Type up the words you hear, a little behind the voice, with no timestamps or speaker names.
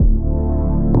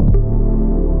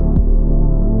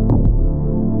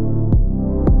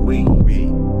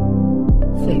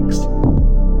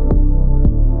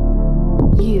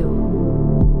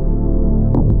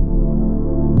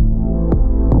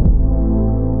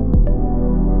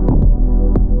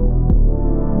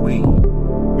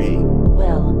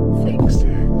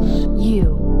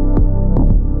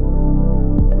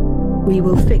We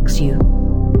will fix you.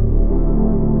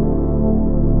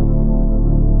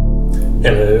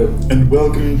 Hello, and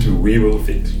welcome to We Will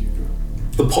Fix You,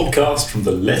 the podcast from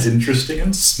the less interesting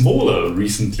and smaller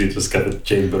recently discovered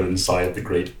chamber inside the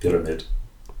Great Pyramid.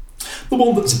 The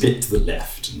one that's a bit to the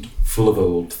left and full of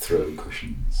old throw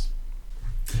cushions.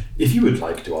 If you would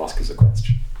like to ask us a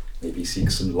question, maybe seek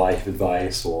some life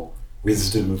advice or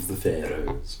wisdom of the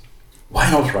pharaohs, why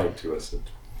not write to us at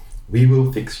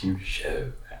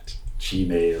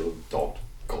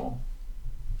wewillfixyoushow@gmail.com.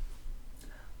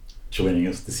 Joining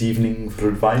us this evening for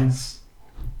advice,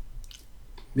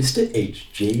 Mr.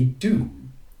 H.J.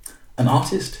 Doom, an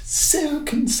artist so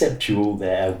conceptual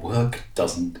their work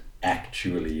doesn't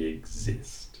actually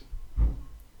exist.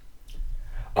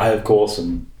 I, of course,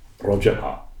 am Roger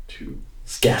Hart, who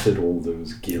scattered all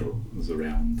those gills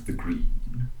around the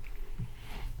green.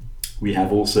 We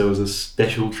have also as a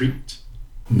special treat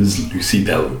Ms. Lucy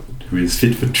Bellwood, who is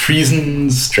fit for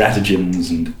treasons, stratagems,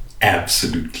 and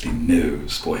absolutely no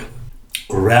spoilers.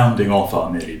 Rounding off our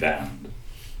merry band,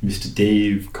 Mr.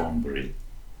 Dave Conbury,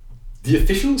 the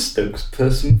official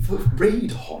spokesperson for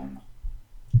Radon.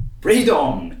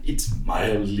 Radon! It's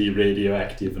mildly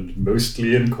radioactive and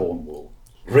mostly in Cornwall.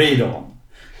 Radon!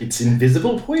 It's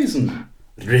invisible poison.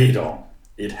 Radon!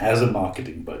 It has a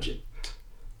marketing budget.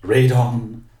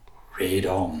 Radon,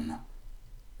 Radon,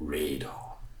 Radon.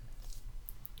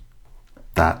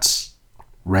 That's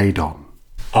Radon.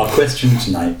 Our question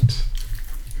tonight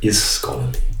is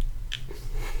scholarly.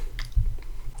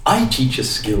 I teach a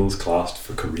skills class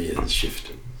for careers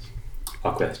shifters,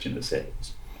 our questioner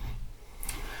says.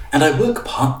 And I work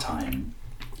part-time,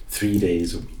 3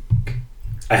 days a week.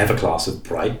 I have a class of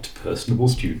bright, personable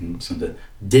students and a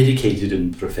dedicated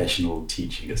and professional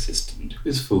teaching assistant who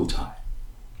is full-time.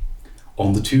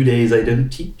 On the 2 days I don't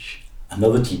teach,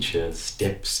 another teacher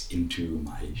steps into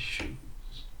my shoes.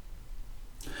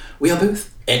 We are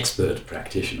both expert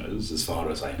practitioners, as far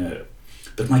as I know,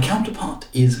 but my counterpart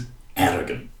is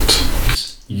arrogant,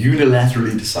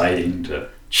 unilaterally deciding to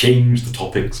change the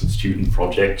topics of student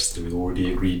projects that we've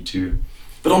already agreed to.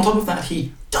 But on top of that,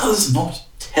 he does not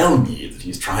tell me that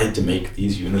he's tried to make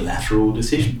these unilateral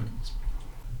decisions.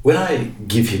 When I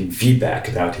give him feedback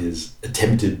about his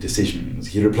attempted decisions,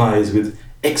 he replies with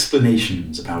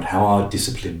explanations about how our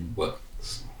discipline works.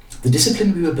 The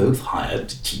discipline we were both hired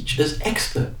to teach as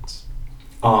experts.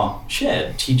 Our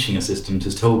shared teaching assistant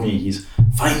has told me he's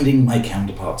finding my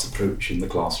counterpart's approach in the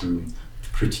classroom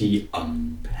pretty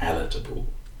unpalatable.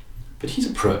 But he's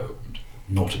a pro and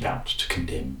not about to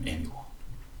condemn anyone.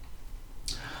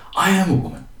 I am a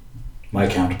woman. My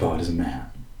counterpart is a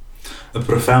man. A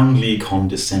profoundly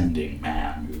condescending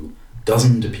man who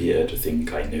doesn't appear to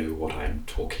think I know what I'm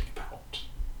talking about.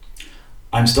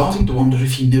 I'm starting to wonder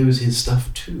if he knows his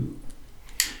stuff too.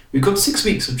 We've got 6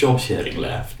 weeks of job sharing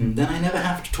left, and then I never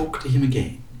have to talk to him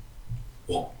again.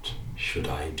 What should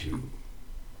I do?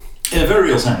 In a very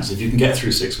real sense, if you can get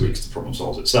through 6 weeks, the problem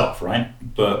solves itself, right?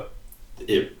 But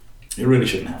it really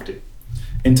shouldn't have to.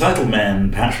 Entitled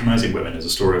men patronizing women is a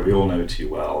story we all know too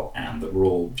well, and that we're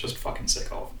all just fucking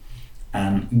sick of.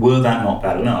 And were that not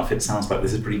bad enough, it sounds like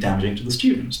this is pretty damaging to the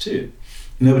students too.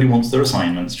 Nobody wants their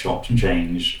assignments chopped and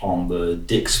changed on the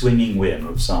dick-swinging whim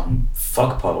of some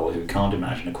fuck-puddle who can't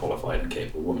imagine a qualified and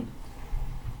capable woman.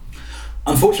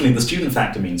 Unfortunately, the student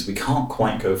factor means we can't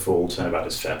quite go full turnabout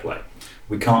is fair play.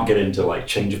 We can't get into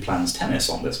change of plans tennis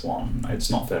on this one.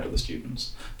 It's not fair to the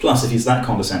students. Plus, if he's that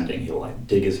condescending, he'll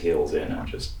dig his heels in and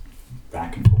just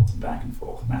back and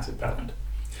forth, massive bellend.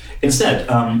 Instead,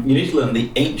 you need to learn the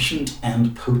ancient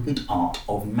and potent art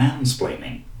of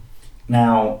mansplaining.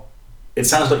 Now, it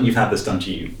sounds like you've had this done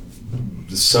to you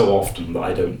so often that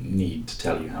I don't need to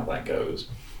tell you how that goes.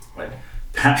 Right?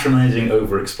 Patronizing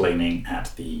over-explaining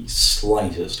at the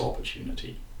slightest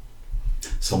opportunity.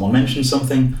 Someone mentions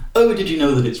something, oh, did you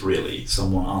know that it's really?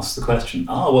 Someone asks the question,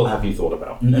 well, have you thought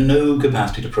about? No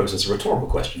capacity to process a rhetorical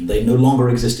question. They no longer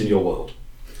exist in your world.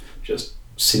 Just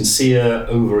sincere,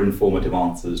 over-informative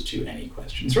answers to any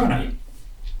question thrown at you.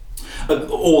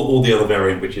 Or the other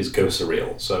variant, which is go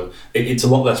surreal. So it's a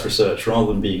lot less research.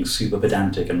 Rather than being super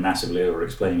pedantic and massively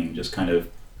over-explaining, just kind of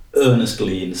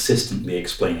earnestly, insistently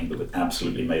explaining that with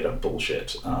absolutely made-up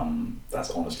bullshit.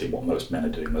 That's honestly what most men are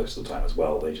doing most of the time as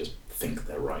well. They just think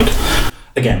they're right.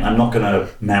 Again, I'm not going to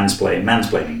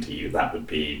mansplaining to you. That would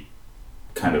be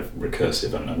kind of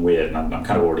recursive and weird, and I'm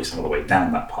kind of already some of the way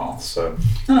down that path. So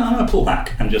I'm going to pull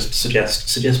back and just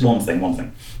suggest one thing.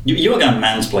 You are going to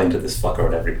mansplain to this fucker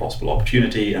at every possible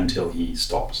opportunity until he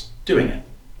stops doing it.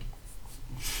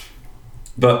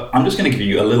 But I'm just going to give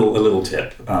you a little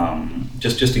tip,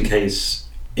 just in case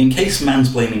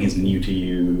mansplaining is new to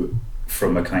you.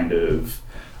 from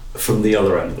from the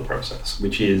other end of the process,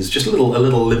 which is just a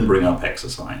little limbering up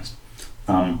exercise.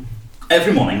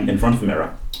 Every morning in front of the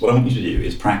mirror, what I want you to do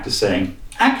is practice saying,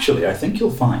 "Actually, I think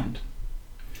you'll find,"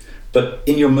 but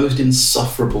in your most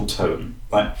insufferable tone.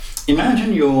 Like,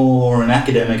 imagine you're an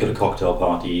academic at a cocktail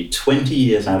party, 20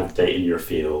 years out of date in your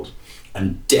field,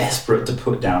 and desperate to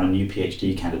put down a new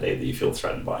PhD candidate that you feel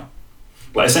threatened by.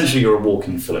 Like, essentially, you're a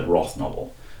walking Philip Roth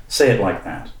novel. Say it like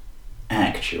that.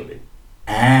 Actually.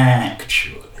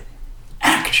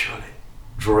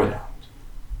 Draw it out.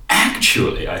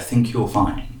 Actually, I think you'll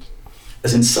find.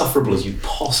 As insufferable as you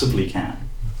possibly can.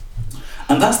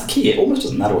 And that's the key. It almost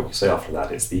doesn't matter what you say after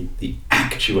that. It's the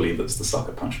actually that's the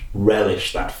sucker punch.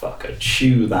 Relish that fucker.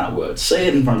 Chew that word. Say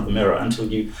it in front of the mirror until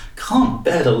you can't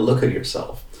bear to look at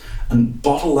yourself. And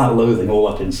bottle that loathing all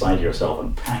up inside yourself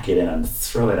and pack it in and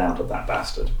throw it out at that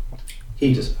bastard.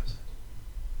 He deserves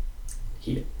it.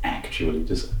 He actually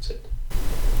deserves it.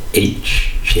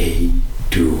 H.J.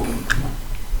 Doom.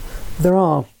 There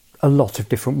are a lot of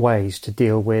different ways to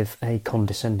deal with a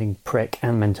condescending prick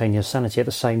and maintain your sanity at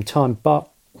the same time, but,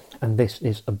 and this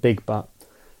is a big but,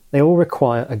 they all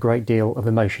require a great deal of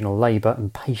emotional labour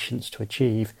and patience to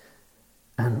achieve.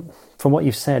 And from what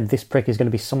you've said, this prick is going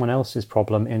to be someone else's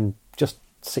problem in just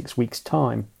 6 weeks'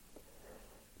 time.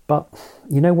 But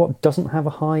you know what doesn't have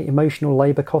a high emotional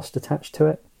labour cost attached to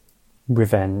it?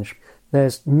 Revenge.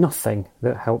 There's nothing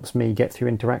that helps me get through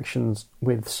interactions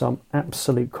with some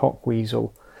absolute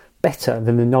cockweasel better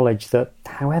than the knowledge that,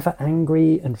 however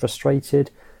angry and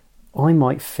frustrated I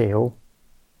might feel,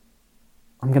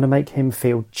 I'm going to make him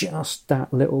feel just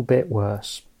that little bit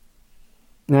worse.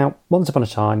 Now, once upon a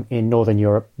time in Northern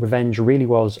Europe, revenge really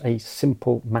was a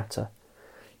simple matter.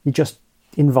 You just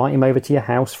invite him over to your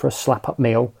house for a slap-up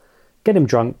meal, get him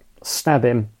drunk, stab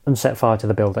him, and set fire to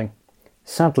the building.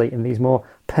 Sadly, in these more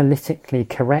politically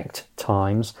correct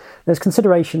times, there's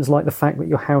considerations like the fact that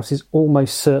your house is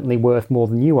almost certainly worth more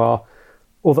than you are,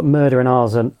 or that murder and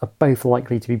arson are both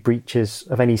likely to be breaches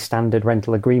of any standard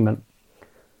rental agreement.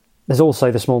 There's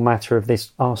also the small matter of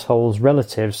this arsehole's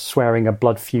relatives swearing a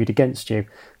blood feud against you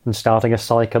and starting a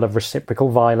cycle of reciprocal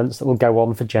violence that will go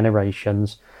on for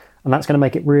generations. And that's going to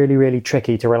make it really, really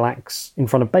tricky to relax in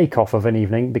front of Bake Off of an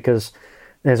evening, because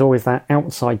there's always that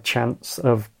outside chance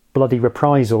of bloody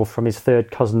reprisal from his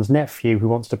third cousin's nephew who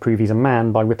wants to prove he's a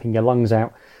man by ripping your lungs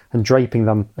out and draping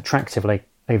them attractively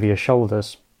over your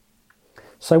shoulders.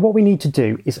 So what we need to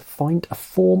do is find a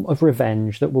form of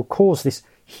revenge that will cause this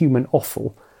human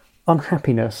offal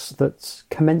unhappiness that's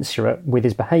commensurate with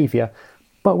his behaviour,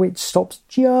 but which stops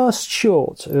just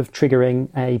short of triggering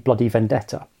a bloody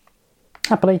vendetta.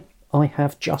 Happily, I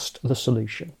have just the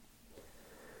solution.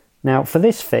 Now, for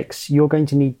this fix, you're going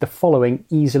to need the following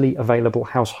easily available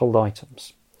household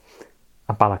items: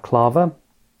 a balaclava,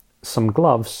 some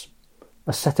gloves,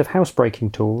 a set of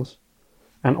housebreaking tools,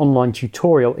 an online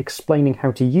tutorial explaining how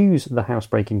to use the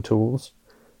housebreaking tools,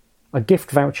 a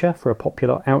gift voucher for a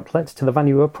popular outlet to the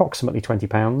value of approximately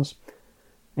 £20,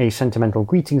 a sentimental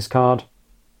greetings card,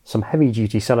 some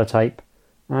heavy-duty sellotape,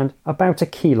 and about 1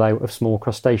 kilo of small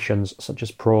crustaceans such as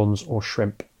prawns or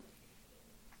shrimp.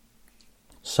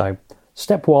 So,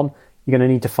 step 1, you're going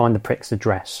to need to find the prick's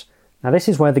address. Now this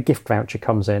is where the gift voucher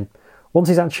comes in. Once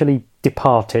he's actually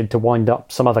departed to wind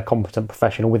up some other competent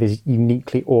professional with his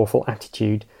uniquely awful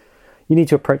attitude, you need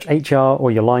to approach HR or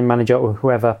your line manager or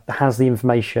whoever has the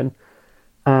information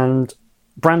and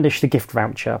brandish the gift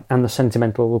voucher and the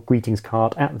sentimental greetings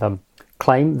card at them.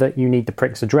 Claim that you need the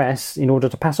prick's address in order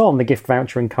to pass on the gift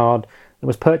voucher and card that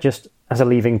was purchased as a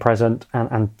leaving present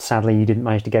and sadly you didn't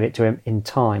manage to get it to him in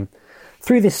time.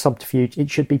 Through this subterfuge,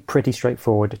 it should be pretty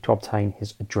straightforward to obtain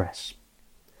his address.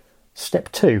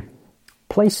 Step 2.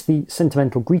 Place the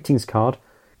sentimental greetings card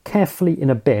carefully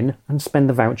in a bin and spend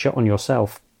the voucher on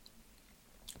yourself.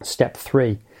 Step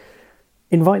 3.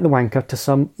 Invite the wanker to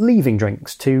some leaving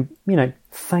drinks to,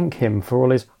 thank him for all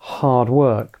his hard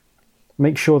work.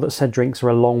 Make sure that said drinks are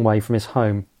a long way from his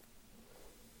home.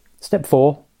 Step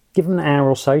 4. Give him an hour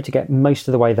or so to get most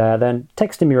of the way there, then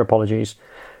text him your apologies.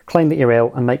 Claim that you're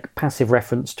ill and make passive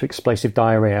reference to explosive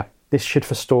diarrhea. This should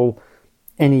forestall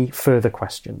any further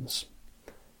questions.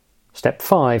 Step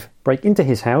 5. Break into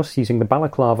his house using the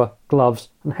balaclava, gloves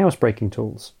and housebreaking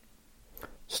tools.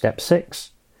 Step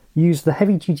 6. Use the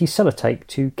heavy-duty sellotape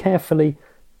to carefully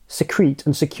secrete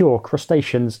and secure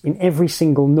crustaceans in every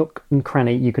single nook and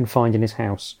cranny you can find in his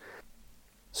house.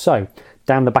 So,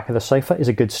 down the back of the sofa is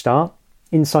a good start.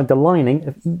 Inside the lining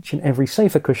of each and every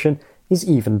sofa cushion is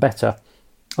even better.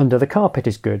 Under the carpet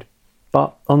is good,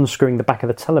 but unscrewing the back of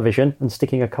the television and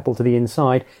sticking a couple to the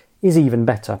inside is even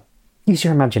better. Use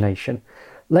your imagination.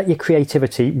 let your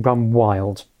creativity run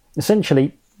wild.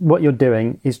 Essentially, what you're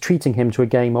doing is treating him to a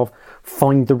game of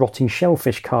find the rotting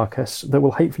shellfish carcass that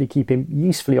will hopefully keep him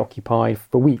usefully occupied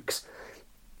for weeks,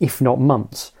 if not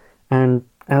months. And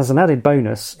as an added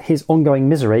bonus, his ongoing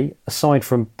misery, aside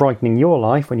from brightening your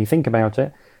life when you think about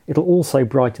it, it'll also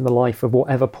brighten the life of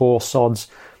whatever poor sods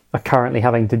are currently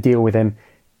having to deal with him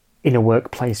in a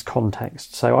workplace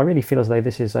context. So I really feel as though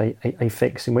this is a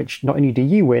fix in which not only do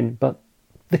you win, but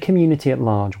the community at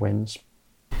large wins.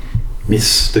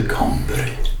 Mr.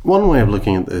 Combray. One way of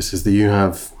looking at this is that you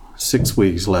have 6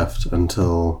 weeks left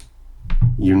until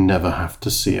you never have to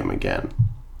see him again.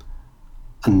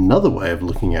 Another way of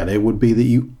looking at it would be that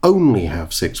you only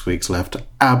have 6 weeks left to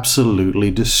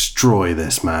absolutely destroy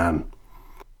this man.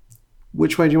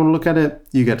 Which way do you want to look at it?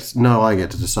 I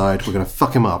get to decide. We're going to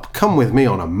fuck him up. Come with me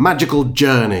on a magical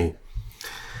journey.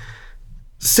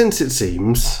 Since it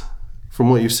seems, from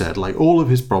what you've said, like all of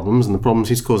his problems and the problems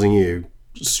he's causing you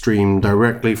stream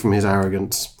directly from his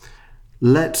arrogance,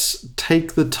 let's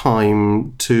take the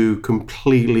time to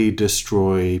completely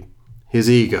destroy his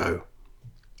ego.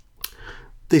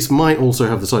 This might also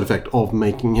have the side effect of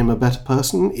making him a better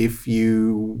person if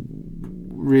you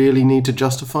really need to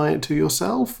justify it to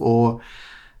yourself or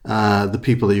the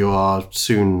people that you are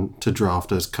soon to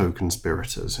draft as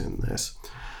co-conspirators in this.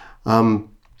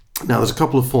 Now, there's a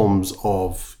couple of forms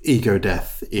of ego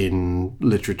death in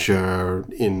literature,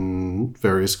 in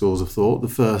various schools of thought. The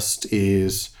first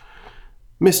is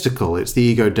mystical. It's the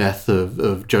ego death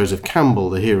of Joseph Campbell,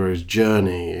 the hero's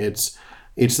journey.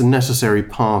 It's a necessary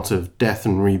part of death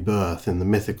and rebirth in the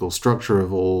mythical structure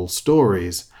of all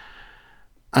stories.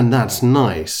 And that's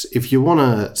nice. If you want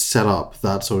to set up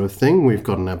that sort of thing, we've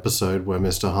got an episode where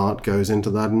Mr. Hart goes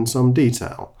into that in some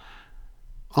detail.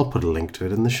 I'll put a link to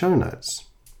it in the show notes.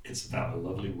 It's about a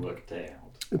lovely work day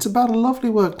out. It's about a lovely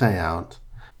work day out,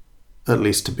 at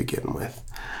least to begin with.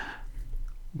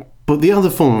 But the other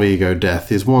form of ego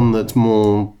death is one that's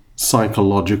more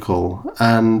psychological,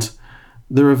 and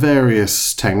there are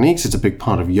various techniques. It's a big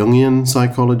part of Jungian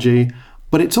psychology,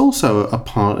 but it's also a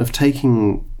part of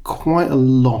taking quite a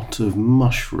lot of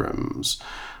mushrooms.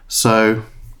 So,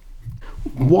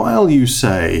 while you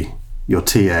say your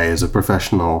TA is a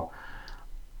professional,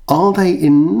 are they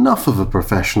enough of a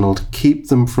professional to keep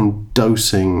them from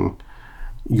dosing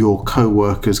your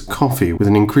co-worker's coffee with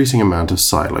an increasing amount of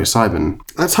psilocybin?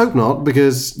 Let's hope not,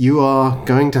 because you are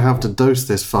going to have to dose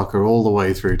this fucker all the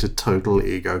way through to total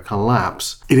ego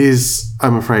collapse. It is,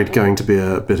 I'm afraid, going to be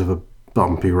a bit of a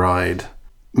bumpy ride,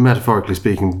 metaphorically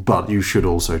speaking, but you should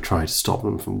also try to stop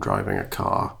them from driving a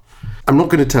car. I'm not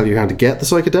going to tell you how to get the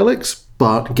psychedelics,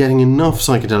 but getting enough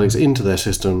psychedelics into their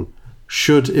system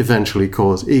should eventually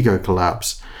cause ego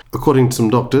collapse. According to some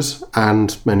doctors,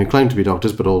 and men who claim to be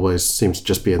doctors but always seem to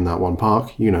just be in that one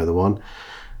park, you know the one,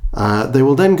 they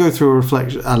will then go through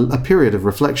a period of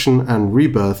reflection and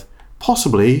rebirth,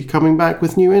 possibly coming back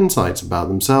with new insights about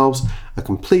themselves, a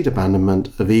complete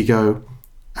abandonment of ego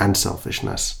and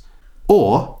selfishness.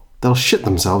 Or they'll shit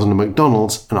themselves in a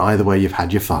McDonald's, and either way you've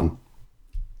had your fun.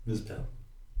 Ms. Bell.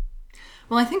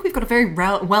 Well, I think we've got a very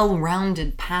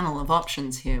well-rounded panel of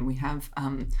options here. We have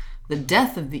the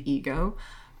death of the ego,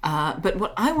 but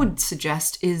what I would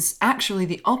suggest is actually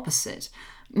the opposite.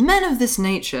 Men of this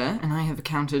nature, and I have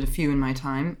encountered a few in my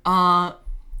time, are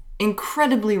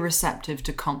incredibly receptive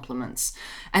to compliments,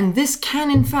 and this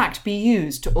can in fact be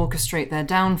used to orchestrate their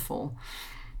downfall.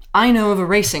 I know of a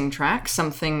racing track,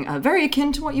 something very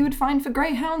akin to what you would find for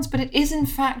greyhounds, but it is in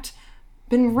fact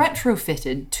been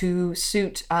retrofitted to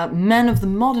suit men of the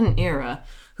modern era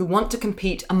who want to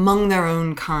compete among their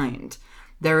own kind.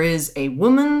 There is a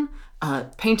woman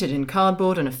painted in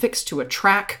cardboard and affixed to a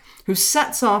track who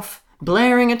sets off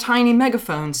blaring a tiny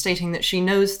megaphone stating that she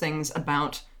knows things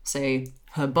about, say,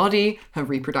 her body, her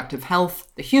reproductive health,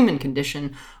 the human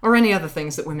condition, or any other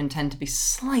things that women tend to be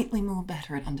slightly more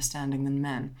better at understanding than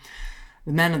men.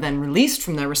 The men are then released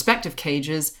from their respective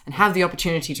cages and have the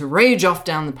opportunity to rage off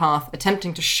down the path,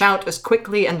 attempting to shout as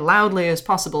quickly and loudly as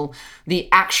possible the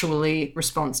actually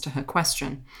response to her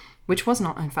question, which was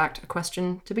not, in fact, a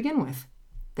question to begin with.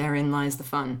 Therein lies the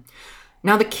fun.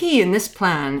 Now, the key in this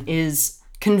plan is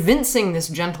convincing this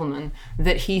gentleman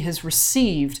that he has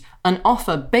received an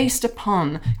offer based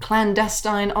upon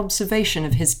clandestine observation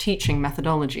of his teaching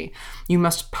methodology. You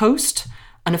must post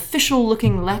an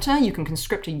official-looking letter. You can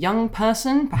conscript a young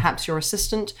person, perhaps your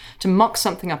assistant, to mock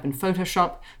something up in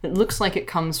Photoshop that looks like it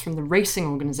comes from the racing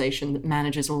organization that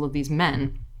manages all of these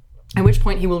men. At which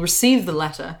point he will receive the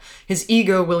letter, his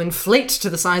ego will inflate to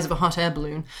the size of a hot air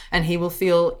balloon, and he will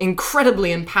feel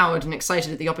incredibly empowered and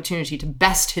excited at the opportunity to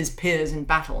best his peers in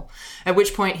battle, at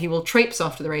which point he will traipse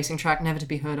off to the racing track, never to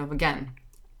be heard of again.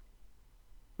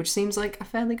 Which seems like a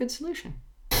fairly good solution.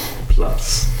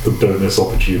 Plus the bonus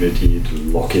opportunity to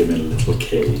lock him in a little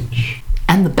cage.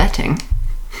 And the betting.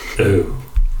 Oh,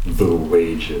 the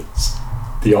wagers,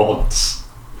 the odds,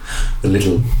 the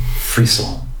little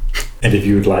frisson. And if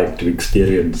you would like to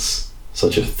experience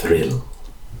such a thrill,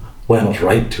 why not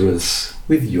write to us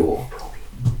with your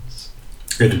problems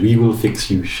at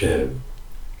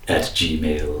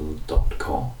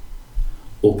wewillfixyoushow@gmail.com,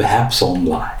 or perhaps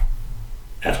online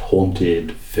at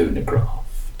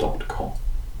hauntedphonograph.com.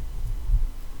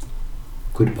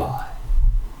 Goodbye.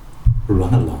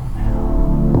 Run along.